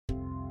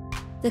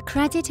The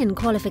Credit and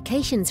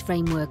Qualifications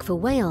Framework for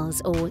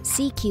Wales, or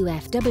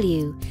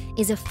CQFW,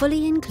 is a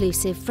fully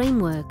inclusive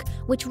framework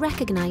which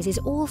recognises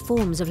all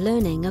forms of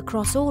learning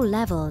across all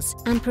levels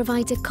and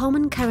provides a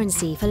common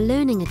currency for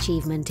learning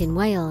achievement in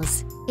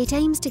Wales. It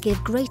aims to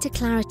give greater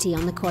clarity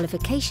on the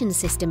qualification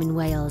system in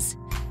Wales,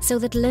 so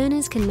that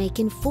learners can make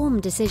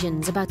informed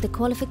decisions about the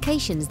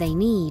qualifications they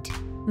need.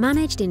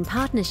 Managed in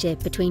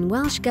partnership between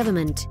Welsh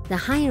Government, the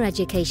Higher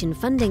Education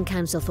Funding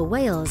Council for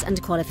Wales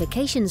and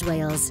Qualifications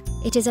Wales,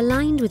 it is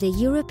aligned with a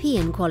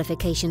European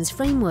qualifications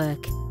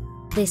framework.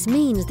 This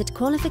means that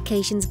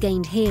qualifications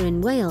gained here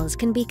in Wales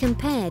can be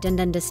compared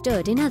and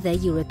understood in other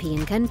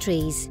European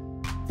countries.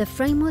 The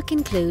framework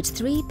includes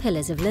 3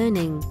 pillars of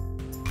learning: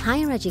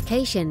 higher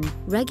education,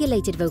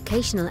 regulated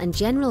vocational and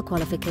general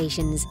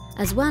qualifications,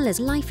 as well as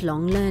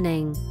lifelong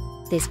learning.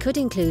 This could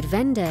include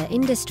vendor,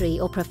 industry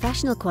or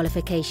professional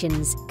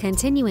qualifications,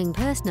 continuing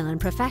personal and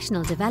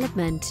professional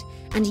development,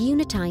 and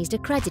unitised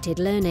accredited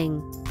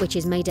learning, which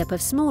is made up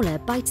of smaller,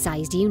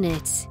 bite-sized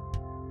units.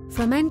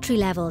 From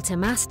entry-level to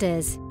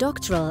master's,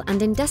 doctoral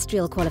and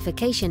industrial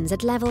qualifications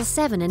at levels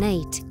 7 and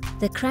 8,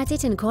 the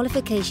Credit and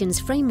Qualifications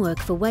Framework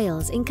for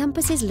Wales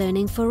encompasses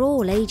learning for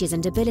all ages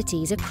and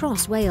abilities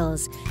across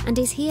Wales and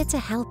is here to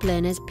help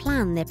learners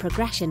plan their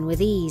progression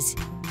with ease.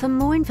 For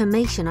more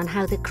information on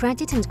how the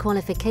Credit and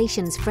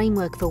Qualifications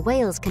Framework for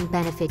Wales can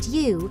benefit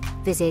you,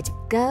 visit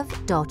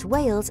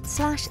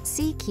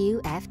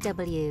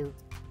gov.wales/CQFW.